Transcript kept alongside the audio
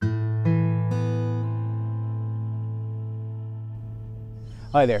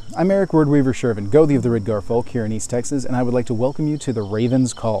Hi there, I'm Eric Wordweaver Shervin, Gothi of the Ridgar folk here in East Texas, and I would like to welcome you to The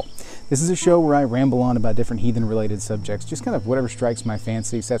Raven's Call. This is a show where I ramble on about different heathen-related subjects, just kind of whatever strikes my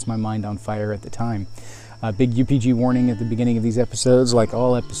fancy, sets my mind on fire at the time. Big UPG warning at the beginning of these episodes, like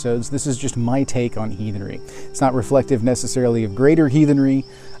all episodes, this is just my take on heathenry. It's not reflective necessarily of greater heathenry,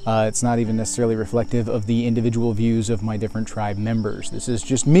 it's not even necessarily reflective of the individual views of my different tribe members. This is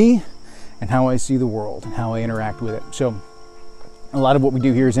just me and how I see the world and how I interact with it. So, a lot of what we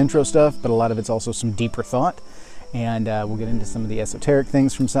do here is intro stuff, but a lot of it's also some deeper thought. And we'll get into some of the esoteric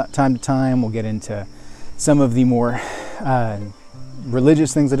things from time to time. We'll get into some of the more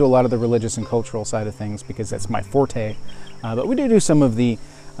religious things. I do a lot of the religious and cultural side of things because that's my forte. But we do some of the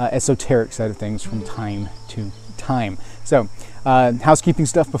esoteric side of things from time to time. So, housekeeping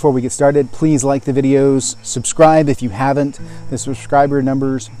stuff before we get started. Please like the videos, subscribe if you haven't. The subscriber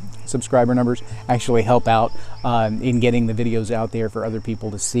numbers actually help out in getting the videos out there for other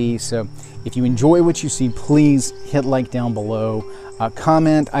people to see. So if you enjoy what you see, please hit like down below.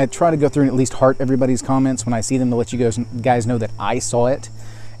 Comment. I try to go through and at least heart everybody's comments when I see them to let you guys know that I saw it,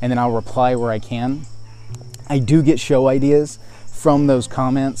 and then I'll reply where I can. I do get show ideas from those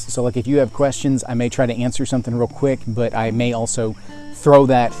comments, so like if you have questions, I may try to answer something real quick, but I may also throw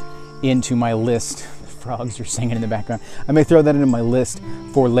that into my list. Frogs are singing in the background. I may throw that into my list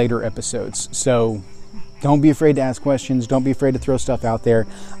for later episodes. So don't be afraid to ask questions. Don't be afraid to throw stuff out there.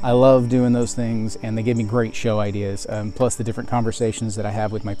 I love doing those things, and they give me great show ideas. Plus the different conversations that I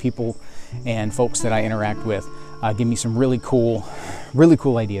have with my people and folks that I interact with give me some really cool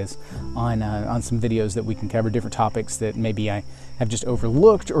ideas on some videos that we can cover, different topics that maybe I have just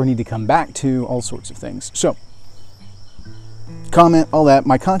overlooked or need to come back to, all sorts of things. So comment, all that.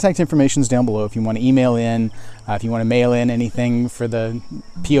 My contact information is down below if you want to email in, if you want to mail in anything for the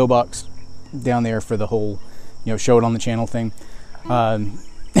P.O. box down there for the whole, show it on the channel thing.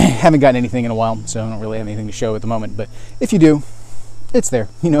 Haven't gotten anything in a while, so I don't really have anything to show at the moment, but if you do, it's there.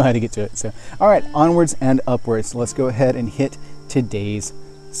 You know how to get to it. So, all right, onwards and upwards. Let's go ahead and hit today's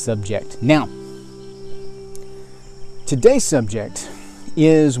subject. Now, today's subject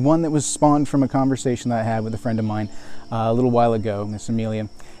is one that was spawned from a conversation that I had with a friend of mine a little while ago, Miss Amelia,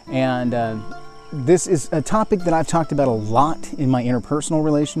 and this is a topic that I've talked about a lot in my interpersonal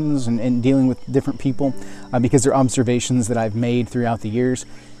relations and dealing with different people because they're observations that I've made throughout the years,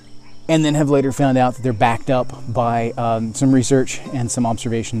 and then have later found out that they're backed up by some research and some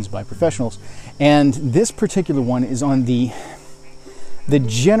observations by professionals. And this particular one is on the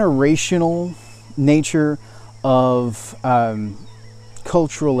generational nature of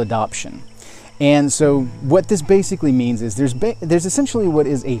cultural adoption. And so what this basically means is there's essentially what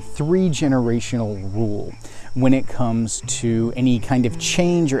is a 3-generational rule when it comes to any kind of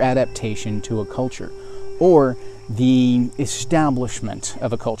change or adaptation to a culture, or the establishment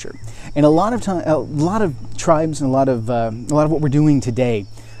of a culture. And a lot of tribes and a lot of what we're doing today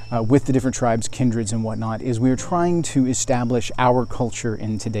with the different tribes, kindreds, and whatnot, is we're trying to establish our culture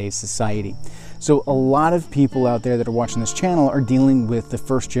in today's society. So a lot of people out there that are watching this channel are dealing with the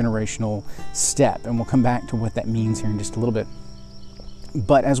first generational step, and we'll come back to what that means here in just a little bit.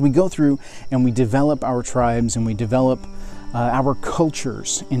 But as we go through and we develop our tribes and we develop our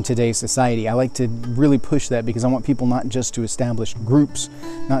cultures in today's society, I like to really push that because I want people not just to establish groups,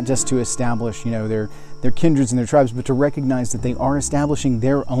 not just to establish, their kindreds and their tribes, but to recognize that they are establishing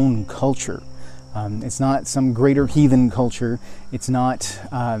their own culture. It's not some greater heathen culture. It's not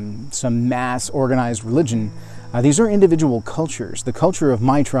some mass organized religion. These are individual cultures. The culture of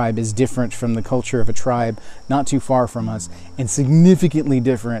my tribe is different from the culture of a tribe not too far from us, and significantly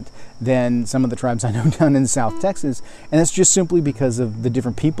different than some of the tribes I know down in South Texas. And that's just simply because of the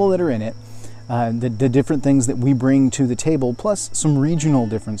different people that are in it, the different things that we bring to the table, plus some regional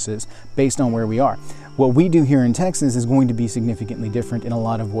differences based on where we are. What we do here in Texas is going to be significantly different in a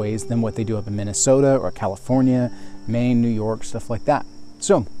lot of ways than what they do up in Minnesota or California, Maine, New York, stuff like that.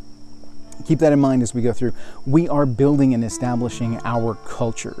 So keep that in mind as we go through. We are building and establishing our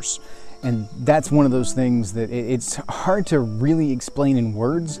cultures. And that's one of those things that it's hard to really explain in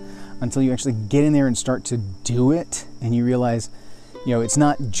words until you actually get in there and start to do it. And you realize, it's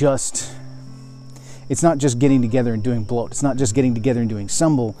not just getting together and doing bloat. It's not just getting together and doing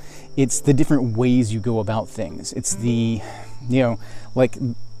stumble. It's the different ways you go about things. It's the, like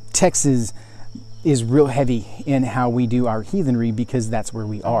Texas is real heavy in how we do our heathenry because that's where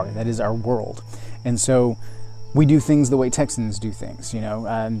we are. That is our world. And so we do things the way Texans do things.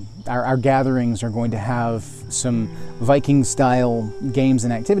 Our gatherings are going to have some Viking style games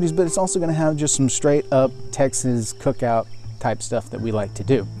and activities, but it's also going to have just some straight up Texas cookout type stuff that we like to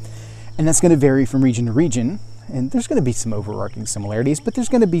do. And that's going to vary from region to region. and there's going to be some overarching similarities, but there's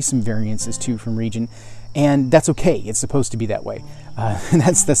going to be some variances too from region, and that's okay. It's supposed to be that way. And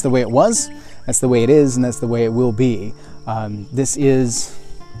that's the way it was, that's the way it is, and that's the way it will be. That's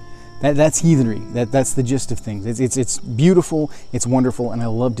heathenry. That's the gist of things. It's beautiful, it's wonderful, and I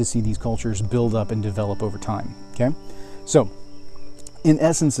love to see these cultures build up and develop over time. Okay, so in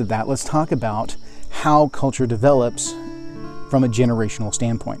essence of that, let's talk about how culture develops from a generational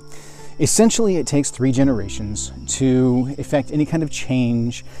standpoint. Essentially, it takes 3 generations to effect any kind of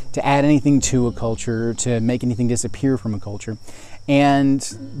change, to add anything to a culture, to make anything disappear from a culture. And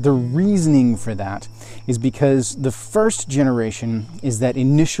the reasoning for that is because the first generation is that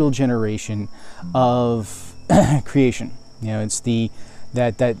initial generation of creation. You know, it's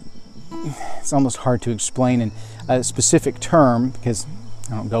it's almost hard to explain in a specific term because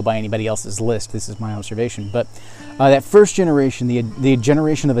I don't go by anybody else's list. This is my observation. But that first generation, the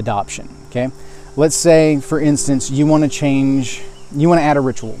generation of adoption, okay? Let's say, for instance, you want to add a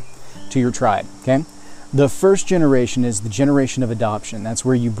ritual to your tribe, okay? The first generation is the generation of adoption. That's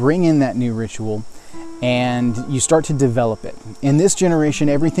where you bring in that new ritual and you start to develop it. In this generation,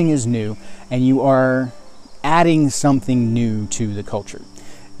 everything is new and you are adding something new to the culture.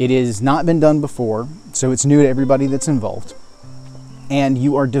 It has not been done before, so it's new to everybody that's involved. And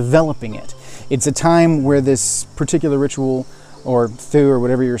you are developing it. It's a time where this particular ritual or thu or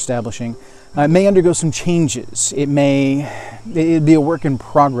whatever you're establishing may undergo some changes. It'd be a work in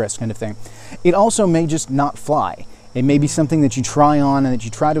progress kind of thing. It also may just not fly. It may be something that you try on and that you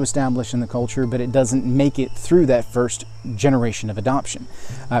try to establish in the culture, but it doesn't make it through that first generation of adoption.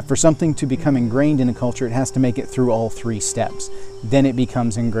 For something to become ingrained in a culture, it has to make it through all 3 steps. Then it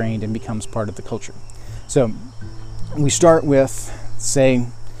becomes ingrained and becomes part of the culture. So we start with, say,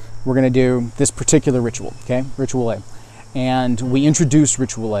 we're going to do this particular ritual, okay? Ritual A. And we introduce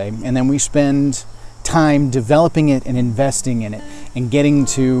Ritual A, and then we spend time developing it and investing in it and getting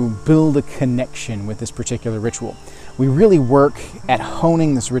to build a connection with this particular ritual. We really work at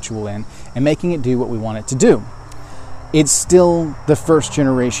honing this ritual in and making it do what we want it to do. It's still the first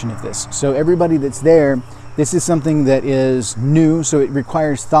generation of this. So everybody that's there, this is something that is new, so it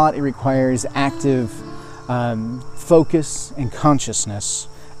requires thought, it requires active focus and consciousness,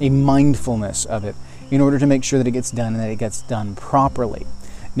 a mindfulness of it, in order to make sure that it gets done and that it gets done properly.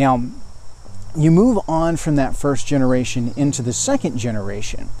 Now, you move on from that first generation into the second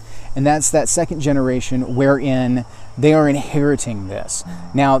generation, and that's that second generation wherein they are inheriting this.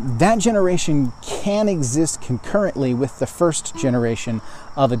 Now, that generation can exist concurrently with the first generation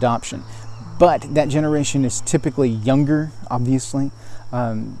of adoption, but that generation is typically younger, obviously,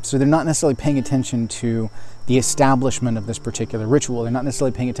 so they're not necessarily paying attention to the establishment of this particular ritual. They're not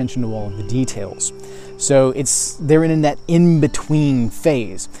necessarily paying attention to all of the details. So they're in that in-between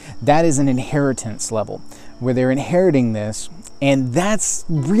phase. That is an inheritance level where they're inheriting this, and that's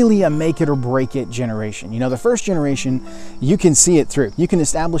really a make it or break it generation. You know, the first generation, you can see it through. You can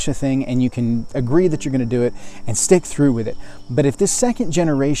establish a thing and you can agree that you're going to do it and stick through with it. But if this second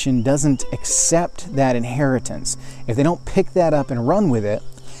generation doesn't accept that inheritance, if they don't pick that up and run with it,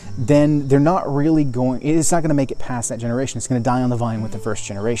 then they're not really it's not going to make it past that generation. It's going to die on the vine with the first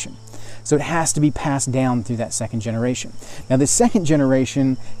generation. So it has to be passed down through that second generation. Now, the second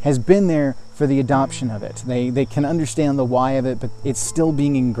generation has been there for the adoption of it. They can understand the why of it, but it's still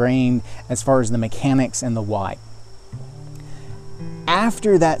being ingrained as far as the mechanics and the why.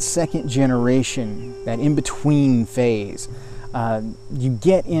 After that second generation, that in-between phase, you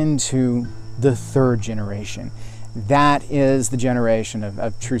get into the third generation. That is the generation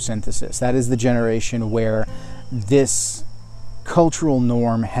of true synthesis. That is the generation where this cultural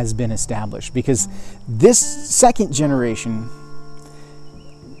norm has been established, because this second generation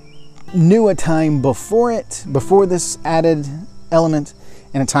knew a time before this added element,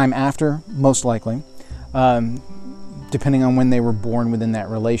 and a time after, most likely, depending on when they were born within that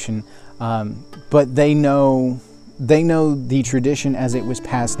relation. But they know the tradition as it was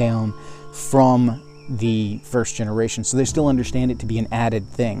passed down from the first generation, so they still understand it to be an added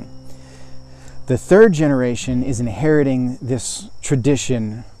thing. The third generation is inheriting this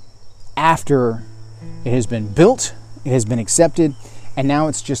tradition after it has been built, it has been accepted, and now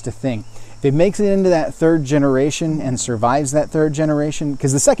it's just a thing. If it makes it into that third generation and survives that third generation,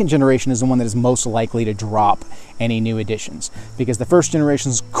 because the second generation is the one that is most likely to drop any new additions, because the first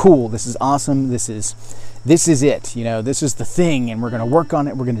generation is cool, this is awesome, this is it, you know, this is the thing, and we're going to work on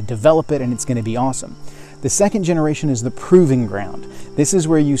it, we're going to develop it, and it's going to be awesome. The second generation is the proving ground. This is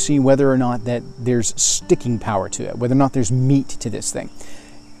where you see whether or not that there's sticking power to it, whether or not there's meat to this thing.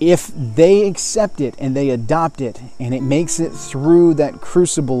 If they accept it and they adopt it and it makes it through that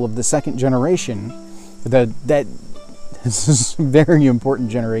crucible of the second generation, That this is a very important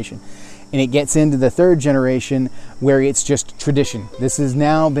generation. And it gets into the third generation where it's just tradition. This has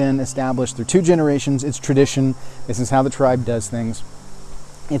now been established through 2 generations. It's tradition. This is how the tribe does things.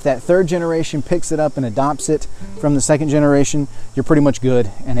 If that third generation picks it up and adopts it from the second generation, you're pretty much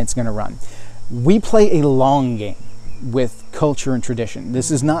good and it's going to run. We play a long game with culture and tradition. This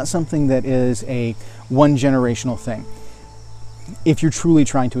is not something that is a one generational thing. If you're truly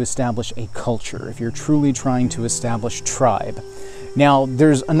trying to establish a culture, if you're truly trying to establish tribe. Now,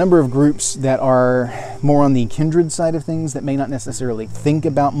 there's a number of groups that are more on the kindred side of things that may not necessarily think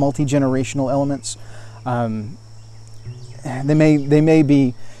about multi-generational elements. They may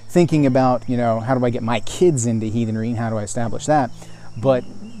be thinking about, how do I get my kids into heathenry and how do I establish that? But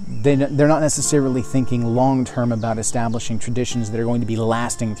they're not necessarily thinking long-term about establishing traditions that are going to be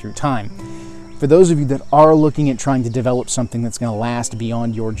lasting through time. For those of you that are looking at trying to develop something that's going to last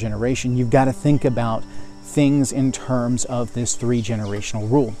beyond your generation, you've got to think about things in terms of this 3-generational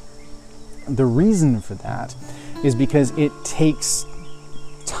rule. The reason for that is because it takes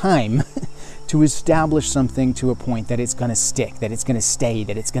time to establish something to a point that it's going to stick, that it's going to stay,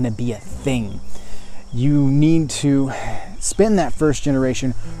 that it's going to be a thing. You need to spend that first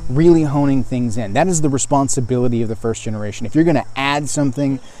generation really honing things in. That is the responsibility of the first generation. If you're going to add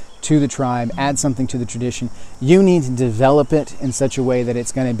something to the tribe, add something to the tradition, you need to develop it in such a way that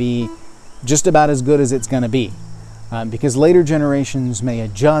it's going to be just about as good as it's going to be. Because later generations may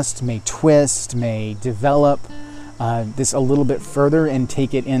adjust, may twist, may develop this a little bit further and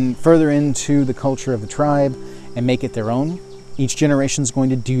take it in further into the culture of the tribe and make it their own. Each generation is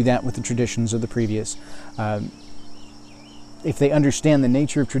going to do that with the traditions of the previous. If they understand the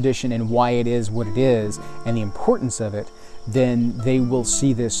nature of tradition and why it is what it is and the importance of it, then they will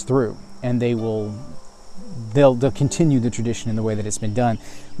see this through and they'll continue the tradition in the way that it's been done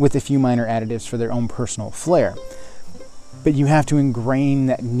with a few minor additives for their own personal flair. But you have to ingrain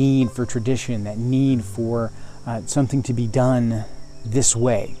that need for tradition, that need for something to be done this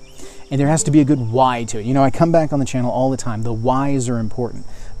way. And there has to be a good why to it. I come back on the channel all the time. The whys are important.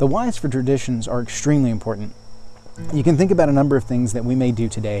 The whys for traditions are extremely important. You can think about a number of things that we may do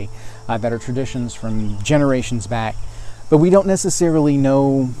today that are traditions from generations back, but we don't necessarily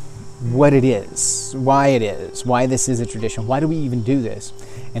know what it is, why this is a tradition, why do we even do this?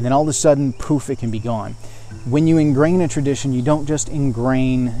 And then all of a sudden, poof, it can be gone. When you ingrain a tradition, you don't just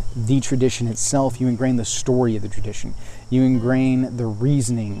ingrain the tradition itself, you ingrain the story of the tradition. You ingrain the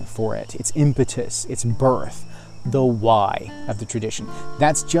reasoning for it, its impetus, its birth, the why of the tradition.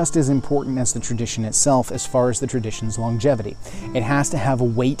 That's just as important as the tradition itself as far as the tradition's longevity. It has to have a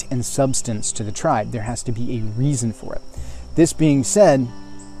weight and substance to the tribe. There has to be a reason for it. This being said,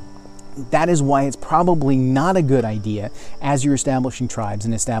 that is why it's probably not a good idea as you're establishing tribes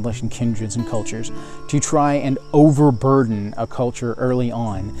and establishing kindreds and cultures to try and overburden a culture early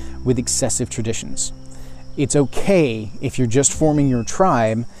on with excessive traditions. It's okay if you're just forming your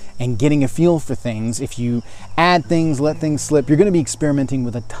tribe and getting a feel for things. If you add things, let things slip, you're going to be experimenting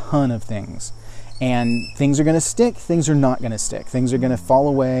with a ton of things. And things are going to stick, things are not going to stick, things are going to fall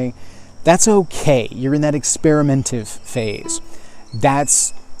away. That's okay. You're in that experimentative phase.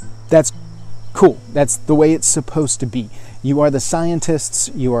 That's cool. That's the way it's supposed to be. You are the scientists,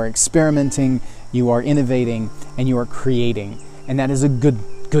 you are experimenting, you are innovating, and you are creating. And that is a good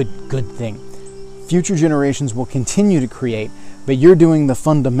thing. Future generations will continue to create, but you're doing the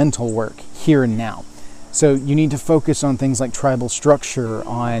fundamental work here and now. So you need to focus on things like tribal structure,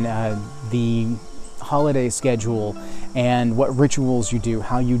 on the holiday schedule, and what rituals you do,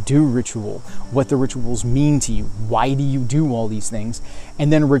 how you do ritual, what the rituals mean to you, why do you do all these things,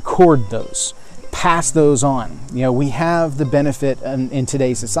 and then record those. Pass those on. We have the benefit in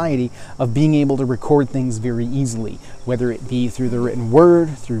today's society of being able to record things very easily, whether it be through the written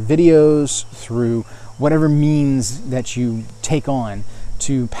word, through videos, through whatever means that you take on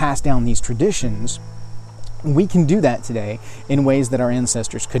to pass down these traditions. We can do that today in ways that our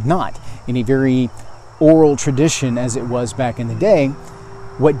ancestors could not. In a very oral tradition as it was back in the day,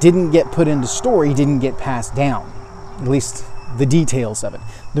 what didn't get put into story didn't get passed down, at least the details of it,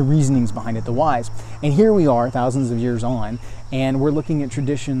 the reasonings behind it, the whys. And here we are thousands of years on, and we're looking at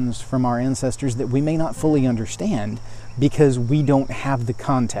traditions from our ancestors that we may not fully understand because we don't have the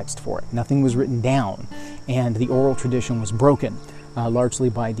context for it. Nothing was written down, and the oral tradition was broken, largely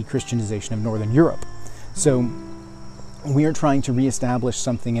by the Christianization of Northern Europe. So we are trying to reestablish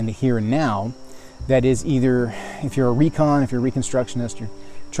something in the here and now that is either, if you're a recon, if you're a reconstructionist, you're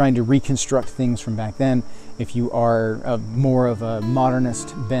trying to reconstruct things from back then. If you are more of a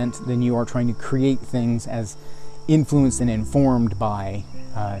modernist bent, then you are trying to create things as influenced and informed by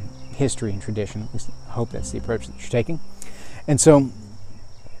history and tradition. At least I hope that's the approach that you're taking. And so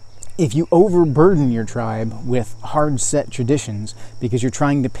if you overburden your tribe with hard set traditions because you're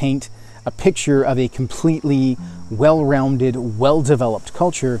trying to paint a picture of a completely well-rounded, well-developed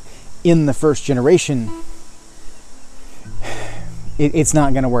culture in the first generation, it's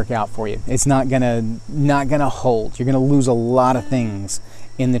not going to work out for you. It's not going to hold. You're going to lose a lot of things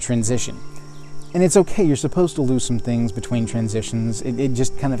in the transition. And it's okay. You're supposed to lose some things between transitions. It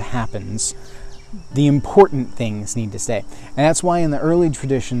just kind of happens. The important things need to stay. And that's why in the early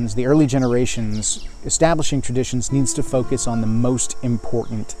traditions, the early generations, establishing traditions needs to focus on the most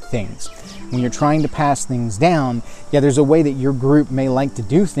important things. When you're trying to pass things down, yeah, there's a way that your group may like to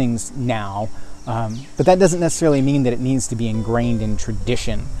do things now, but that doesn't necessarily mean that it needs to be ingrained in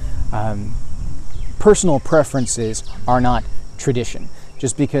tradition. Personal preferences are not tradition.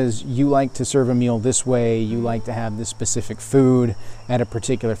 Just because you like to serve a meal this way, you like to have this specific food at a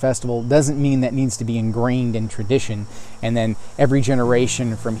particular festival, doesn't mean that needs to be ingrained in tradition. And then every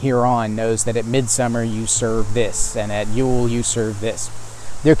generation from here on knows that at Midsummer you serve this, and at Yule you serve this.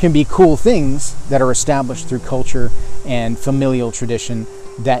 There can be cool things that are established through culture and familial tradition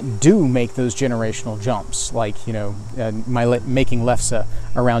that do make those generational jumps, like, making lefse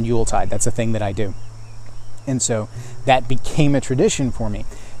around Yuletide. That's a thing that I do. And so that became a tradition for me.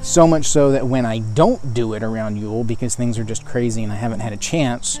 So much so that when I don't do it around Yule because things are just crazy and I haven't had a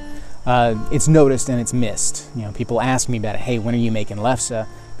chance, it's noticed and it's missed. People ask me about it. Hey, when are you making lefse?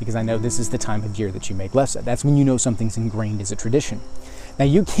 Because I know this is the time of year that you make lefse. That's when you know something's ingrained as a tradition. Now,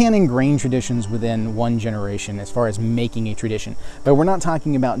 you can ingrain traditions within one generation as far as making a tradition, but we're not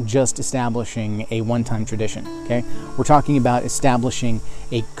talking about just establishing a one-time tradition, okay? We're talking about establishing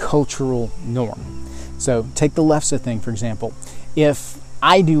a cultural norm. So take the lefse thing, for example. If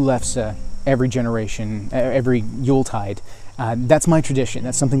I do lefse every generation, every Yuletide, that's my tradition.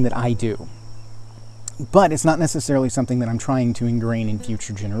 That's something that I do. But it's not necessarily something that I'm trying to ingrain in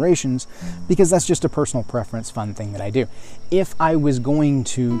future generations, because that's just a personal preference, fun thing that I do. If I was going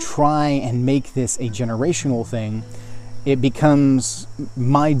to try and make this a generational thing, it becomes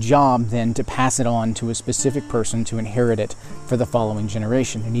my job then to pass it on to a specific person to inherit it for the following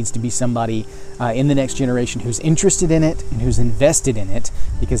generation. There needs to be somebody in the next generation who's interested in it and who's invested in it,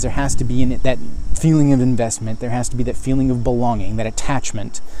 because there has to be in it that feeling of investment, there has to be that feeling of belonging, that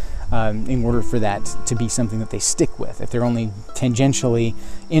attachment, in order for that to be something that they stick with. If they're only tangentially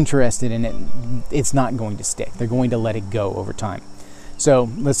interested in it, it's not going to stick. They're going to let it go over time. So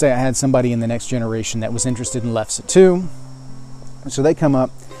let's say I had somebody in the next generation that was interested in lefse too. So they come up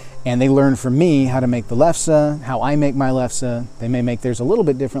and they learn from me how to make the lefse, how I make my lefse. They may make theirs a little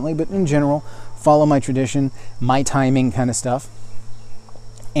bit differently, but in general, follow my tradition, my timing kind of stuff.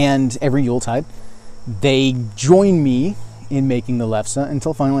 And every Yuletide, they join me in making the lefse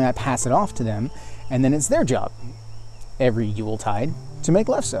until finally I pass it off to them, and then it's their job every Yuletide to make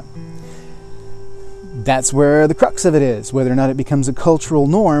lefse. That's where the crux of it is. Whether or not it becomes a cultural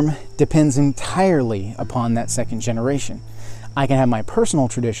norm depends entirely upon that second generation. I can have my personal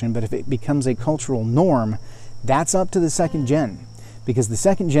tradition, but if it becomes a cultural norm, that's up to the second gen. Because the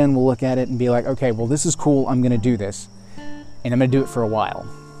second gen will look at it and be like, okay, well, this is cool, I'm going to do this. And I'm going to do it for a while.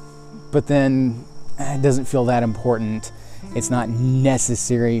 But then it doesn't feel that important. It's not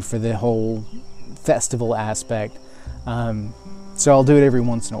necessary for the whole festival aspect. So I'll do it every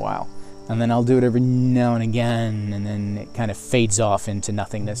once in a while. And then I'll do it every now and again, and then it kind of fades off into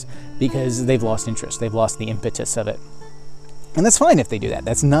nothingness because they've lost interest. They've lost the impetus of it. And that's fine if they do that.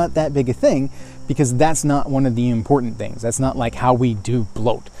 That's not that big a thing, because that's not one of the important things. That's not like how we do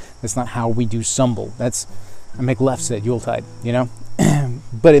bloat. That's not how we do sumble. I make lefse at Yuletide,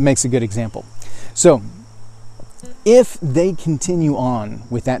 but it makes a good example. So if they continue on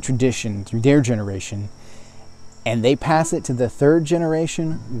with that tradition through their generation, and they pass it to the third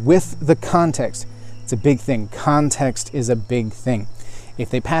generation with the context, it's a big thing. Context is a big thing.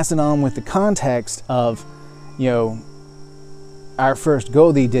 If they pass it on with the context of, our first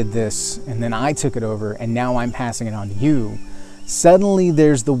Gothi did this, and then I took it over, and now I'm passing it on to you, suddenly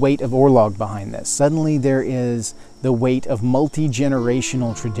there's the weight of Orlog behind this. Suddenly there is the weight of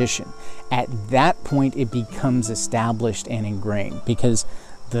multi-generational tradition. At that point, it becomes established and ingrained, because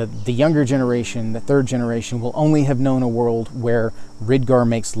the younger generation, the third generation, will only have known a world where Ridgar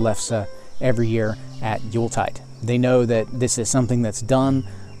makes lefse every year at Yuletide. They know that this is something that's done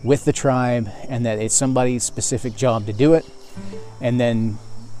with the tribe and that it's somebody's specific job to do it. And then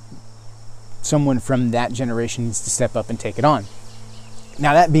someone from that generation needs to step up and take it on.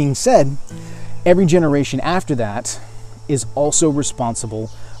 Now, that being said, every generation after that is also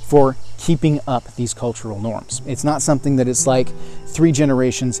responsible for keeping up these cultural norms. It's not something that it's like 3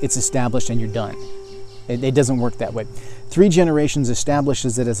 generations, it's established and you're done. It doesn't work that way. 3 generations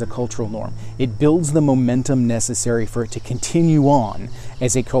establishes it as a cultural norm. It builds the momentum necessary for it to continue on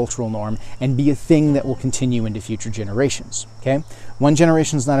as a cultural norm and be a thing that will continue into future generations. Okay? 1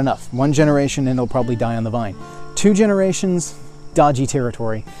 generation is not enough. 1 generation and it'll probably die on the vine. 2 generations, dodgy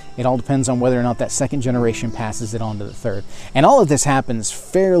territory. It all depends on whether or not that 2nd generation passes it on to the 3rd. And all of this happens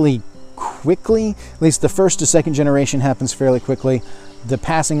fairly quickly. At least the 1st to 2nd generation happens fairly quickly. The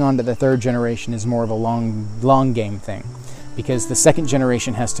passing on to the 3rd generation is more of a long game thing, because the 2nd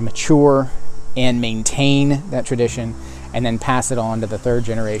generation has to mature and maintain that tradition and then pass it on to the 3rd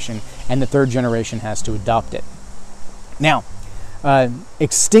generation, and the 3rd generation has to adopt it. Now,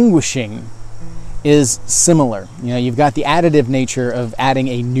 extinguishing is similar. You know, you've got the additive nature of adding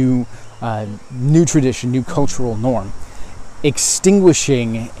a new tradition, new cultural norm.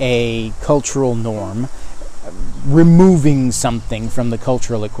 Extinguishing a cultural norm, removing something from the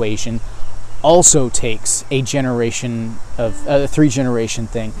cultural equation, also takes a generation of a 3 generation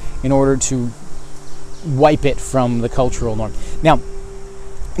thing in order to wipe it from the cultural norm. Now,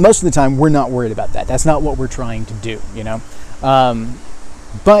 most of the time we're not worried about that. That's not what we're trying to do, you know.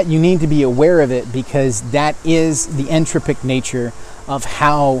 But you need to be aware of it, because that is the entropic nature of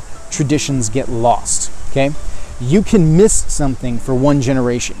how traditions get lost. Okay? You can miss something for 1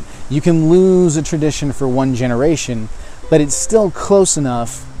 generation. You can lose a tradition for 1 generation, but it's still close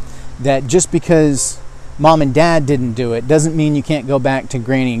enough that just because mom and dad didn't do it doesn't mean you can't go back to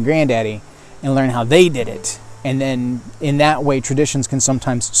granny and granddaddy and learn how they did it. And then in that way, traditions can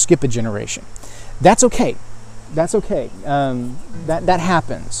sometimes skip a generation. That's okay. That's okay. That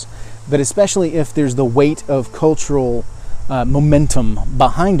happens. But especially if there's the weight of cultural momentum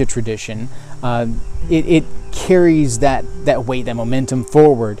behind a tradition, it carries that weight, that momentum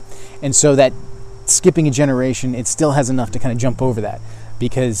forward. And so that skipping a generation, it still has enough to kind of jump over that,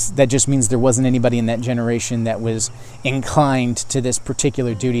 because that just means there wasn't anybody in that generation that was inclined to this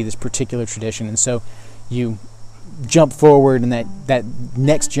particular duty, this particular tradition. And so you jump forward, and that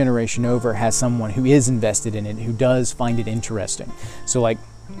next generation over has someone who is invested in it, who does find it interesting. So like,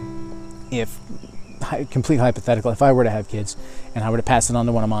 if, complete hypothetical, if I were to have kids and I were to pass it on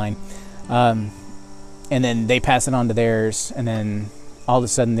to one of mine, and then they pass it on to theirs, and then all of a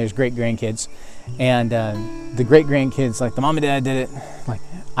sudden there's great grandkids, and the great grandkids, like the mom and dad did it, like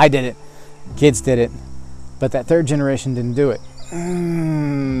I did it, kids did it, but that 3rd generation didn't do it. We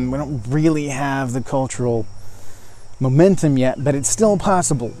don't really have the cultural momentum yet, but it's still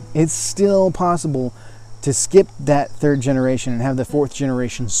possible. It's still possible to skip that 3rd generation and have the 4th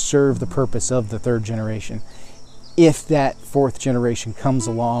generation serve the purpose of the 3rd generation, if that 4th generation comes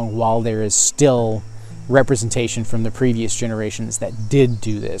along while there is still representation from the previous generations that did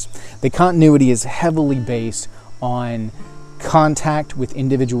do this. The continuity is heavily based on contact with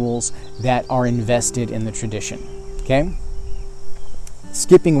individuals that are invested in the tradition. Okay?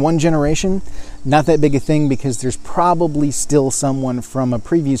 Skipping 1 generation, not that big a thing, because there's probably still someone from a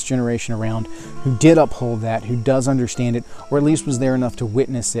previous generation around who did uphold that, who does understand it, or at least was there enough to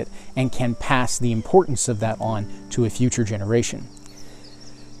witness it and can pass the importance of that on to a future generation.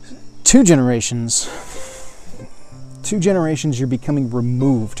 2 generations, you're becoming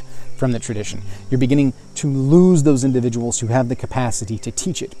removed from the tradition. You're beginning to lose those individuals who have the capacity to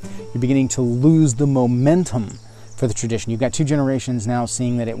teach it. You're beginning to lose the momentum for the tradition. You've got 2 generations now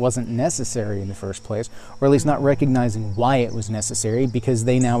seeing that it wasn't necessary in the first place, or at least not recognizing why it was necessary, because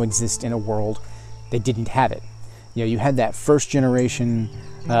they now exist in a world that didn't have it. You know, you had that first generation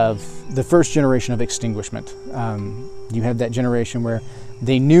of extinguishment. You had that generation where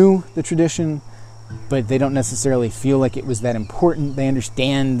they knew the tradition, but they don't necessarily feel like it was that important. They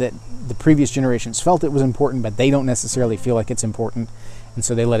understand that the previous generations felt it was important, but they don't necessarily feel like it's important, and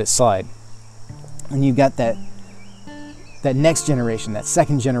so they let it slide. And you've got that next generation, that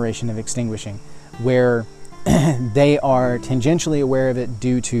 2nd generation of extinguishing, where they are tangentially aware of it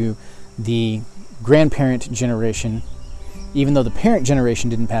due to the grandparent generation. Even though the parent generation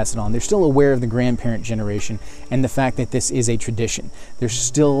didn't pass it on, they're still aware of the grandparent generation and the fact that this is a tradition. There's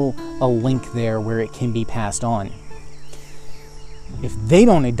still a link there where it can be passed on. If they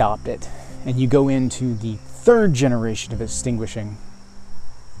don't adopt it, and you go into the 3rd generation of extinguishing,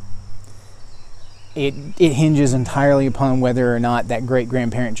 it hinges entirely upon whether or not that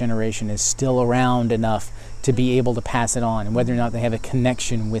great-grandparent generation is still around enough to be able to pass it on, and whether or not they have a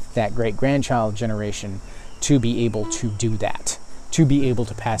connection with that great-grandchild generation to be able to do that, to be able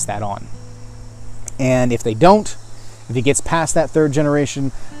to pass that on. And if they don't, if it gets past that 3rd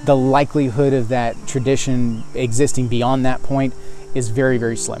generation, the likelihood of that tradition existing beyond that point is very,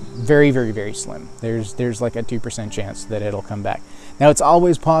 very slim. Very, very, very slim. There's like a 2% chance that it'll come back. Now, it's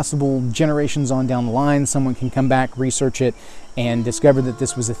always possible generations on down the line, someone can come back, research it, and discover that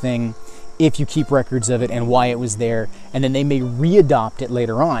this was a thing if you keep records of it and why it was there, and then they may readopt it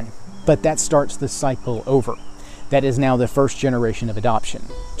later on. But that starts the cycle over. That is now the first generation of adoption.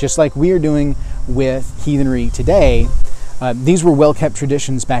 Just like we are doing with heathenry today, these were well-kept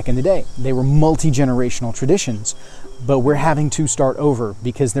traditions back in the day. They were multi-generational traditions, but we're having to start over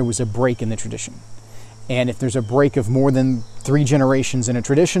because there was a break in the tradition. And if there's a break of more than 3 generations in a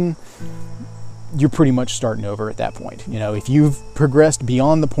tradition, you're pretty much starting over at that point. You know, if you've progressed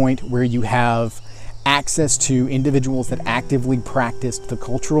beyond the point where you have access to individuals that actively practiced the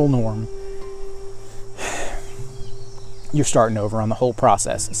cultural norm, you're starting over on the whole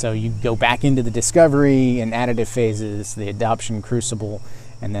process. So you go back into the discovery and additive phases, the adoption crucible,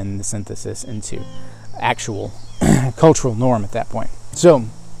 and then the synthesis into actual cultural norm at that point. So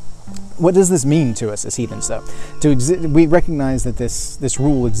what does this mean to us as heathens, though? We recognize that this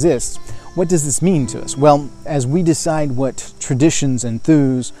rule exists. What does this mean to us? Well, as we decide what traditions and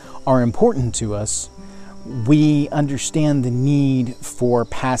thews are important to us, we understand the need for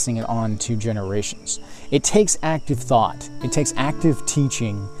passing it on to generations. It takes active thought. It takes active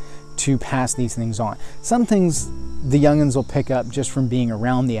teaching to pass these things on. Some things the youngins will pick up just from being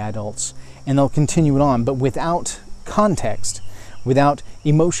around the adults, and they'll continue it on, but without context, without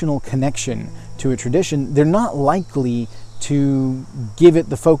emotional connection to a tradition, they're not likely to give it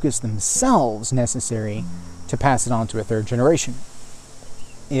the focus themselves necessary to pass it on to a third generation.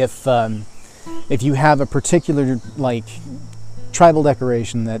 If you have a particular tribal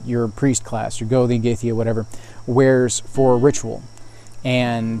decoration that your priest class, your Gothi, Githia, whatever, wears for a ritual,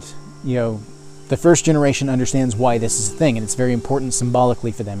 and the first generation understands why this is a thing, and it's very important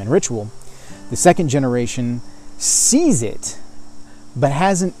symbolically for them in ritual. The second generation sees it, but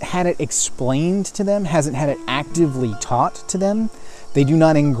hasn't had it explained to them, hasn't had it actively taught to them. They do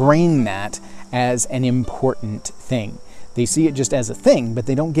not ingrain that as an important thing. They see it just as a thing, but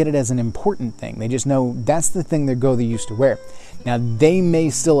they don't get it as an important thing. They just know that's the thing their Gothi used to wear. Now, they may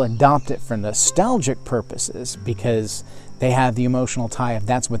still adopt it for nostalgic purposes because they have the emotional tie of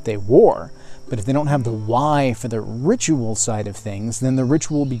that's what they wore. But if they don't have the why for the ritual side of things, then the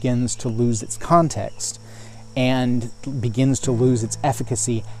ritual begins to lose its context and begins to lose its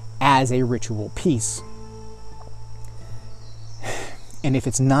efficacy as a ritual piece. And if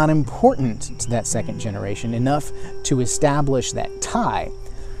it's not important to that second generation enough to establish that tie,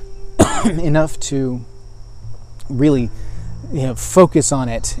 enough to really focus on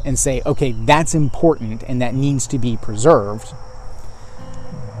it and say, okay, that's important and that needs to be preserved,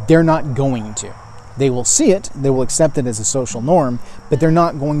 they're not going to. They will see it, they will accept it as a social norm, but they're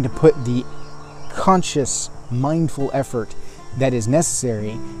not going to put the conscious, mindful effort that is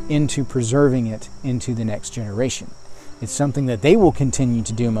necessary into preserving it into the next generation. It's something that they will continue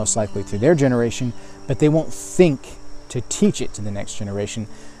to do most likely through their generation, but they won't think to teach it to the next generation.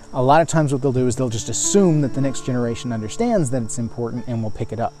 A lot of times what they'll do is they'll just assume that the next generation understands that it's important and will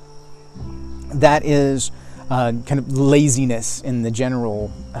pick it up. That is kind of laziness in the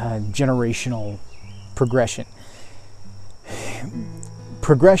general generational progression.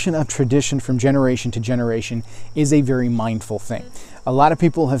 Progression of tradition from generation to generation is a very mindful thing. A lot of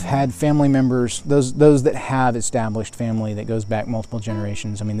people have had family members, those that have established family that goes back multiple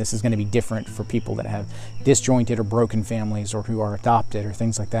generations. I mean, this is going to be different for people that have disjointed or broken families or who are adopted or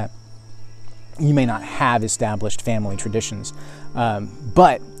things like that. You may not have established family traditions,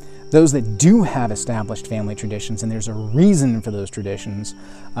 but those that do have established family traditions, and there's a reason for those traditions,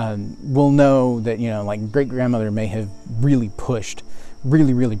 will know that, like great-grandmother may have really pushed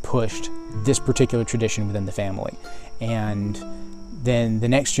this particular tradition within the family. And then the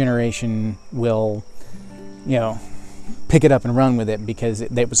next generation will, pick it up and run with it because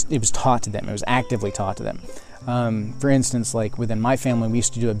it was taught to them. It was actively taught to them. For instance, like within my family, we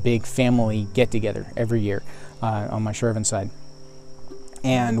used to do a big family get-together every year on my Shervin side.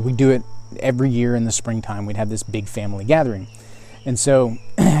 And we do it every year in the springtime. We'd have this big family gathering. And so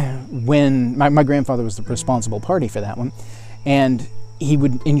when my grandfather was the responsible party for that one, and he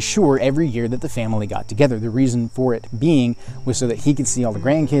would ensure every year that the family got together. The reason for it being was so that he could see all the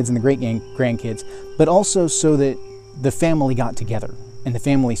grandkids and the great-grandkids, but also so that the family got together and the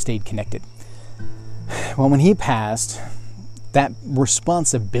family stayed connected. Well, when he passed, that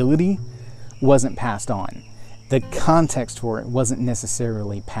responsibility wasn't passed on. The context for it wasn't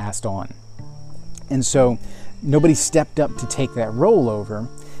necessarily passed on. And so nobody stepped up to take that role over.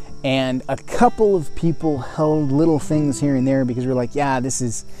 And a couple of people held little things here and there because we're like, yeah, this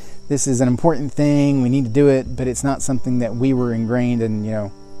is this is an important thing, we need to do it, but it's not something that we were ingrained in, you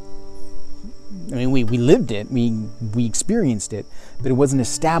know. I mean, we lived it, we experienced it, but it wasn't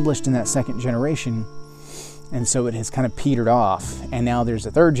established in that second generation, and so it has kind of petered off. And now there's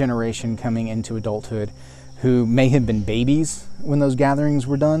a third generation coming into adulthood who may have been babies when those gatherings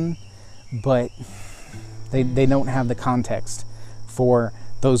were done, but they don't have the context for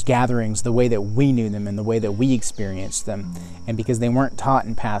those gatherings the way that we knew them and the way that we experienced them. And because they weren't taught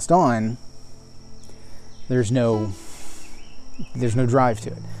and passed on, there's no drive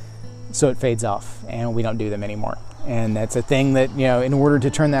to it. So it fades off and we don't do them anymore. And that's a thing that, you know, in order to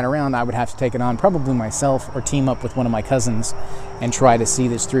turn that around, I would have to take it on probably myself or team up with one of my cousins and try to see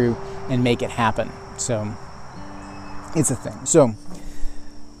this through and make it happen. So it's a thing. So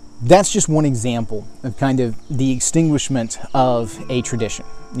that's just one example of kind of the extinguishment of a tradition.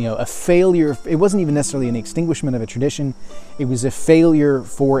 You know, a failure. It wasn't even necessarily an extinguishment of a tradition. It was a failure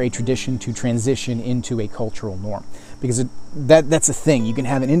for a tradition to transition into a cultural norm. Because that's a thing. You can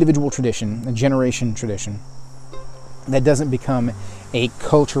have an individual tradition, a generation tradition, that doesn't become a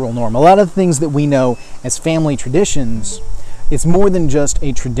cultural norm. A lot of things that we know as family traditions, it's more than just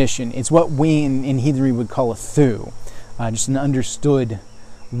a tradition. It's what we in heathenry would call a thu, just an understood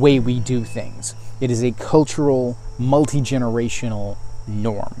way we do things. It is a cultural, multi-generational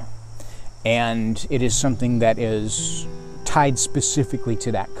norm. And it is something that is tied specifically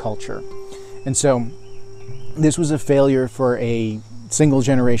to that culture. And so this was a failure for a single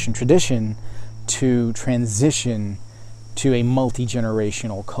generation tradition to transition to a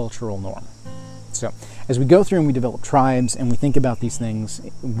multi-generational cultural norm. So as we go through and we develop tribes and we think about these things,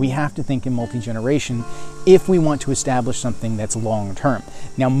 we have to think in multi-generation if we want to establish something that's long-term.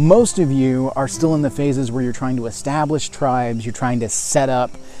 Now, most of you are still in the phases where you're trying to establish tribes, you're trying to set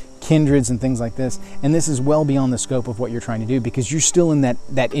up kindreds and things like this, and this is well beyond the scope of what you're trying to do because you're still in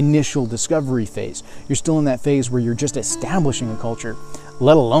that initial discovery phase. You're still in that phase where you're just establishing a culture,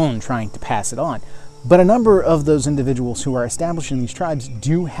 let alone trying to pass it on. But a number of those individuals who are establishing these tribes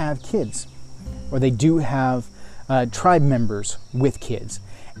do have kids, or they do have tribe members with kids.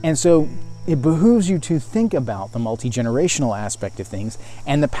 And so it behooves you to think about the multi-generational aspect of things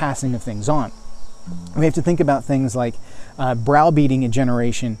and the passing of things on. We have to think about things like browbeating a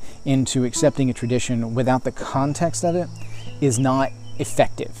generation into accepting a tradition without the context of it is not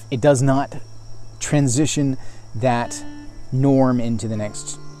effective. It does not transition that norm into the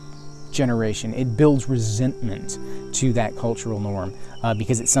next generation. It builds resentment to that cultural norm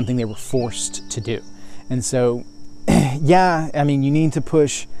because it's something they were forced to do. And so, yeah, I mean, you need to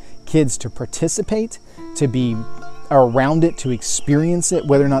push kids to participate, to be around it, to experience it,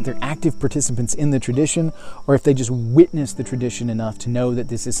 whether or not they're active participants in the tradition or if they just witness the tradition enough to know that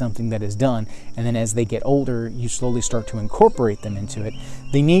this is something that is done. And then as they get older, you slowly start to incorporate them into it.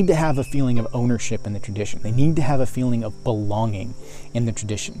 They need to have a feeling of ownership in the tradition. They need to have a feeling of belonging in the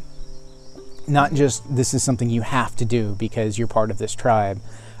tradition. Not just this is something you have to do because you're part of this tribe.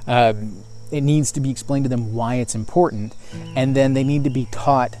 It needs to be explained to them why it's important, and then they need to be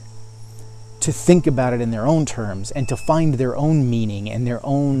taught to think about it in their own terms and to find their own meaning and their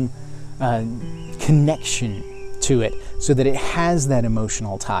own connection to it so that it has that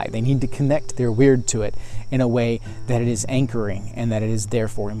emotional tie. They need to connect their weird to it in a way that it is anchoring and that it is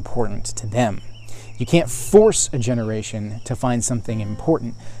therefore important to them. You can't force a generation to find something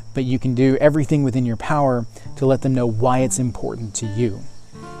important, but you can do everything within your power to let them know why it's important to you.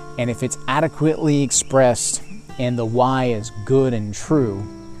 And if it's adequately expressed and the why is good and true,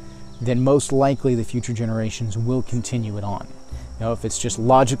 then most likely the future generations will continue it on. You know, if it's just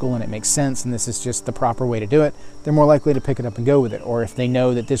logical and it makes sense and this is just the proper way to do it, they're more likely to pick it up and go with it. Or if they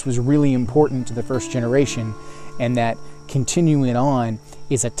know that this was really important to the first generation and that continuing it on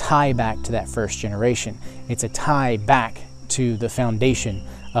is a tie back to that first generation. It's a tie back to the foundation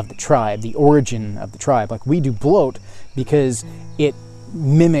of the tribe, the origin of the tribe. Like we do bloat because it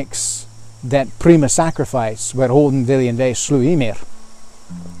mimics that prima sacrifice where Holden Villian Ve Slu Ymir.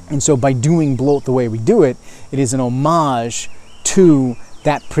 And so by doing bloat the way we do it, it is an homage to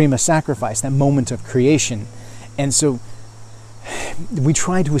that prima sacrifice, that moment of creation. And so we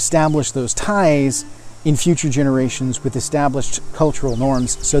try to establish those ties in future generations with established cultural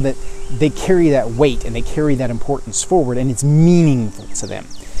norms so that they carry that weight and they carry that importance forward and it's meaningful to them.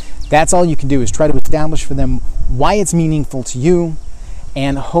 That's all you can do is try to establish for them why it's meaningful to you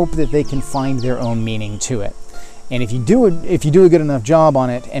and hope that they can find their own meaning to it. And if you do a good enough job on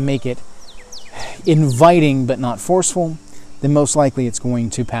it and make it inviting but not forceful, then most likely it's going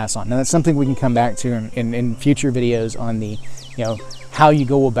to pass on. Now that's something we can come back to in future videos on the, how you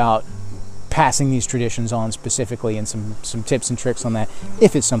go about passing these traditions on specifically, and some tips and tricks on that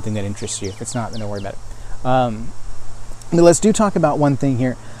if it's something that interests you. If it's not, then don't worry about it. But let's talk about one thing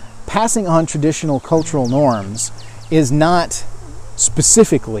here. Passing on traditional cultural norms is not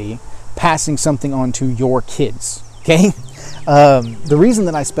specifically passing something on to your kids, okay? The reason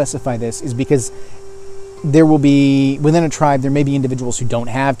that I specify this is because there will be, within a tribe, there may be individuals who don't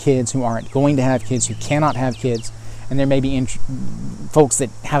have kids, who aren't going to have kids, who cannot have kids, and there may be folks that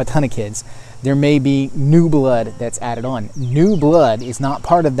have a ton of kids. There may be new blood that's added on. New blood is not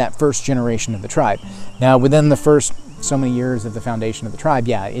part of that first generation of the tribe. Now, within the first so many years of the foundation of the tribe,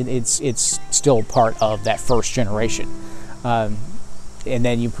 yeah, it's still part of that first generation. And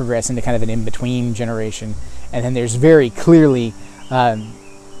then you progress into kind of an in-between generation. And then there's very clearly,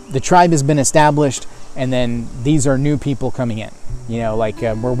 the tribe has been established, and then these are new people coming in. You know, like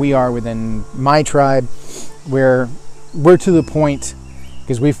where we are within my tribe, where we're to the point,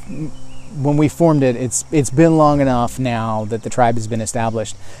 because when we formed it, it's been long enough now that the tribe has been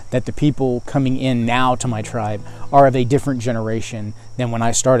established that the people coming in now to my tribe are of a different generation than when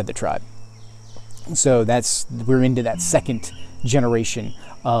I started the tribe. So we're into that second generation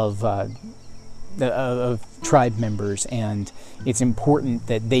of tribe members, and it's important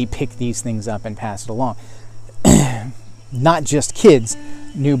that they pick these things up and pass it along. Not just kids,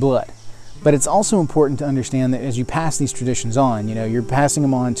 new blood. But it's also important to understand that as you pass these traditions on, you know, you're passing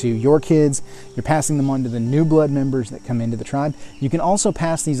them on to your kids, you're passing them on to the new blood members that come into the tribe. You can also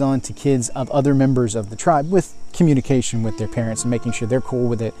pass these on to kids of other members of the tribe with communication with their parents and making sure they're cool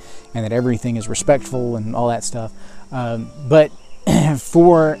with it and that everything is respectful and all that stuff. But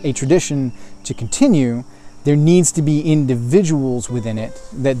for a tradition to continue, there needs to be individuals within it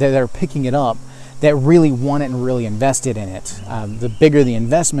that are picking it up, that really want it and really invested in it. The bigger the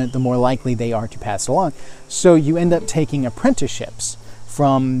investment, the more likely they are to pass it along. So you end up taking apprenticeships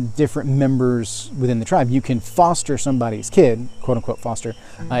from different members within the tribe. You can foster somebody's kid, quote unquote foster,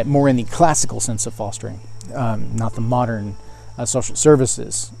 more in the classical sense of fostering, not the modern social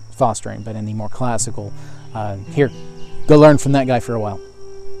services fostering, but in the more classical, here, go learn from that guy for a while.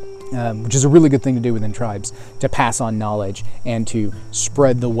 Which is a really good thing to do within tribes, to pass on knowledge and to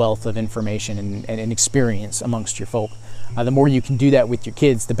spread the wealth of information and experience amongst your folk. The more you can do that with your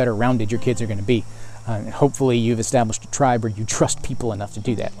kids, the better rounded your kids are going to be. Hopefully you've established a tribe where you trust people enough to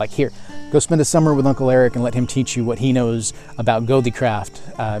do that. Like here, go spend a summer with Uncle Eric and let him teach you what he knows about Gothi craft,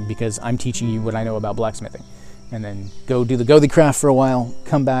 because I'm teaching you what I know about blacksmithing. And then go do the Gothi craft for a while,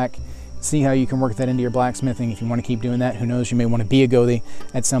 come back, see how you can work that into your blacksmithing. If you want to keep doing that, who knows, you may want to be a Gothi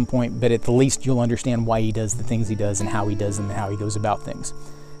at some point, but at the least you'll understand why he does the things he does and how he does them and how he goes about things.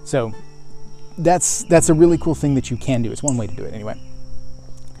 So that's a really cool thing that you can do. It's one way to do it anyway.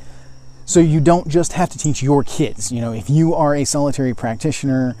 So you don't just have to teach your kids. You know, if you are a solitary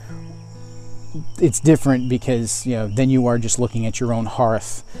practitioner, it's different because, you know, then you are just looking at your own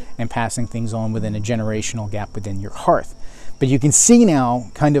hearth and passing things on within a generational gap within your hearth. But you can see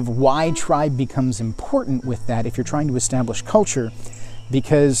now kind of why tribe becomes important with that if you're trying to establish culture,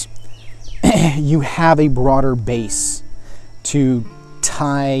 because you have a broader base to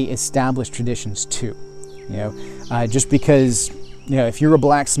tie established traditions to. You know, just because, you know, if you're a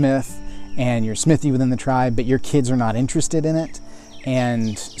blacksmith and you're smithy within the tribe, but your kids are not interested in it,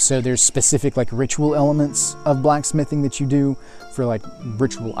 and so there's specific like ritual elements of blacksmithing that you do for like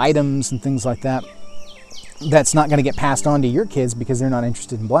ritual items and things like that, that's not going to get passed on to your kids because they're not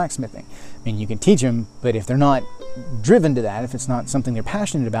interested in blacksmithing. I mean, you can teach them, but if they're not driven to that, if it's not something they're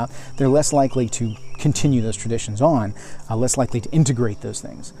passionate about, they're less likely to continue those traditions on, less likely to integrate those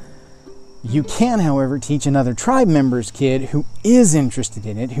things. You can, however, teach another tribe member's kid who is interested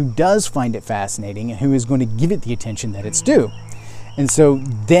in it, who does find it fascinating, and who is going to give it the attention that it's due. And so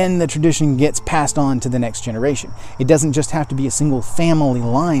then the tradition gets passed on to the next generation. It doesn't just have to be a single family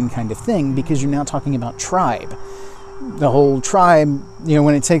line kind of thing, because you're now talking about tribe. The whole tribe, you know,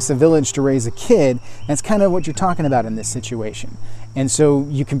 when it takes a village to raise a kid, that's kind of what you're talking about in this situation. And so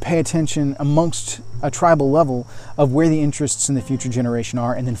you can pay attention amongst a tribal level of where the interests in the future generation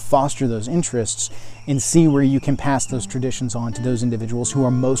are, and then foster those interests and see where you can pass those traditions on to those individuals who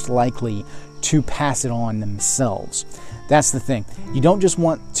are most likely to pass it on themselves. That's the thing. You don't just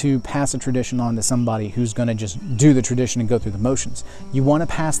want to pass a tradition on to somebody who's going to just do the tradition and go through the motions. You want to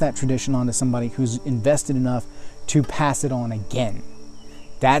pass that tradition on to somebody who's invested enough to pass it on again.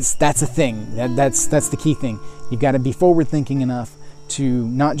 That's a thing. That's the key thing. You've got to be forward thinking enough to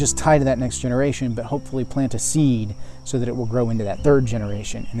not just tie to that next generation, but hopefully plant a seed so that it will grow into that third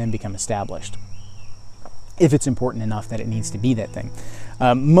generation and then become established, if it's important enough that it needs to be that thing.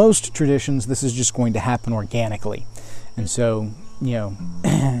 Most traditions, this is just going to happen organically. And so, you know,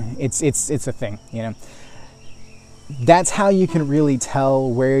 it's a thing, you know. That's how you can really tell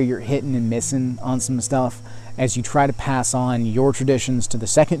where you're hitting and missing on some stuff as you try to pass on your traditions to the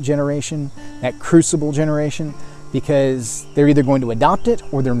second generation, that crucible generation, because they're either going to adopt it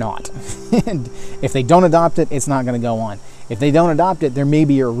or they're not. And if they don't adopt it, it's not going to go on. If they don't adopt it, there may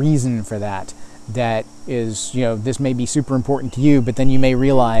be a reason for that. That is, you know, this may be super important to you, but then you may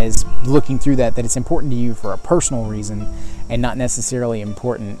realize, looking through that it's important to you for a personal reason and not necessarily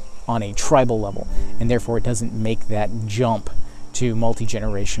important on a tribal level, and therefore it doesn't make that jump to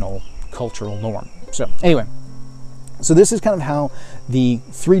multi-generational cultural norm. So anyway, so this is kind of how the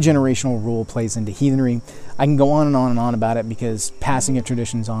 3-generational rule plays into heathenry. I can go on and on and on about it because passing of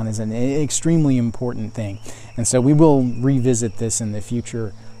traditions on is an extremely important thing, and so we will revisit this in the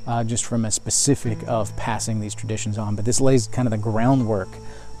future, just from a specific of passing these traditions on. But this lays kind of the groundwork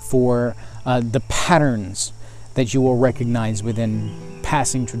for the patterns that you will recognize within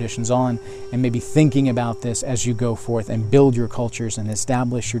passing traditions on, and maybe thinking about this as you go forth and build your cultures and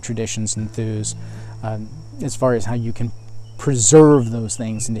establish your traditions and thews, as far as how you can preserve those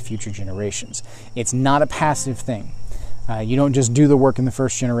things into future generations. It's not a passive thing. You don't just do the work in the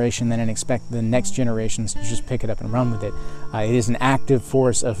first generation then and expect the next generations to just pick it up and run with it. It is an active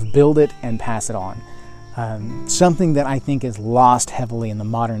force of build it and pass it on. Something that I think is lost heavily in the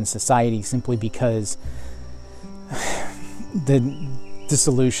modern society simply because the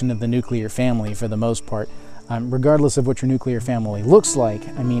dissolution of the nuclear family, for the most part, regardless of what your nuclear family looks like,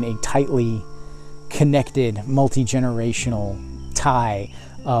 I mean a tightly connected multi-generational tie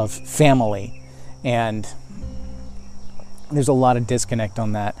of family, and there's a lot of disconnect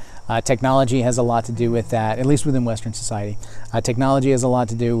on that. Technology has a lot to do with that, at least within Western society. Technology has a lot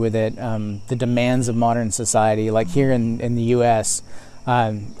to do with it. The demands of modern society, like here in the U.S.,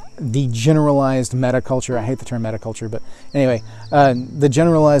 the generalized metaculture, I hate the term metaculture, but anyway, the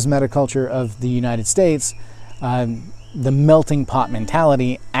generalized metaculture of the United States, the melting pot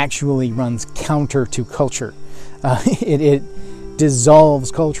mentality actually runs counter to culture. It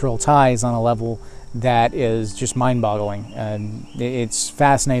dissolves cultural ties on a level that is just mind-boggling. It's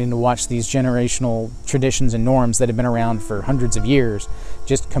fascinating to watch these generational traditions and norms that have been around for hundreds of years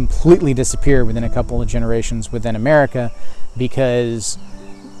just completely disappear within a couple of generations within America, because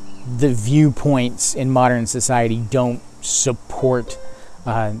the viewpoints in modern society don't support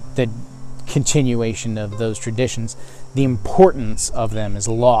the continuation of those traditions. The importance of them is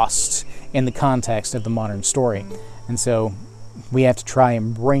lost in the context of the modern story. And so we have to try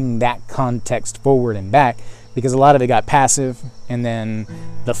and bring that context forward and back, because a lot of it got passive and then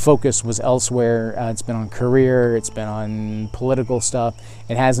the focus was elsewhere. It's been on career, it's been on political stuff.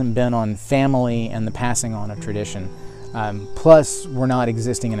 It hasn't been on family and the passing on of tradition. Plus, we're not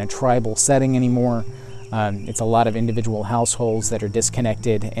existing in a tribal setting anymore. It's a lot of individual households that are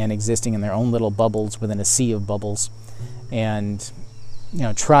disconnected and existing in their own little bubbles within a sea of bubbles. And you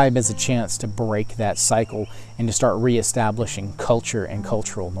know, tribe is a chance to break that cycle and to start reestablishing culture and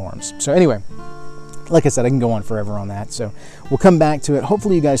cultural norms. So anyway, like I said, I can go on forever on that. So we'll come back to it.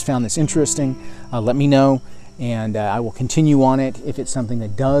 Hopefully you guys found this interesting. Let me know, and I will continue on it if it's something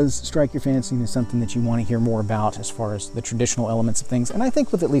that does strike your fancy and is something that you want to hear more about as far as the traditional elements of things. And I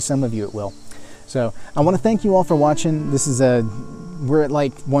think with at least some of you it will. So I want to thank you all for watching. This is we're at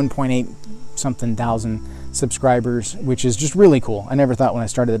like 1.8 something thousand subscribers, which is just really cool. I never thought when I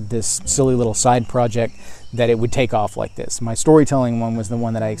started this silly little side project that it would take off like this. My storytelling one was the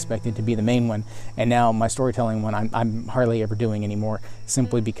one that I expected to be the main one, and now my storytelling one I'm hardly ever doing anymore,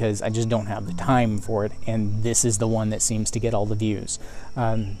 simply because I just don't have the time for it, and this is the one that seems to get all the views.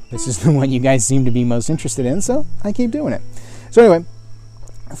 This is the one you guys seem to be most interested in, so I keep doing it. So anyway,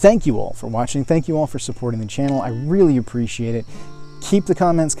 thank you all for watching. Thank you all for supporting the channel. I really appreciate it. Keep the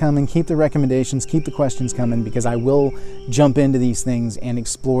comments coming, keep the recommendations, keep the questions coming, because I will jump into these things and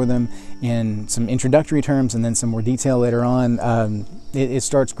explore them in some introductory terms and then some more detail later on. It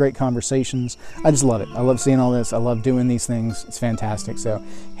starts great conversations. I just love it. I love seeing all this. I love doing these things. It's fantastic. So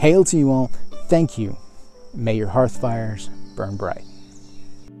hail to you all. Thank you. May your hearth fires burn bright.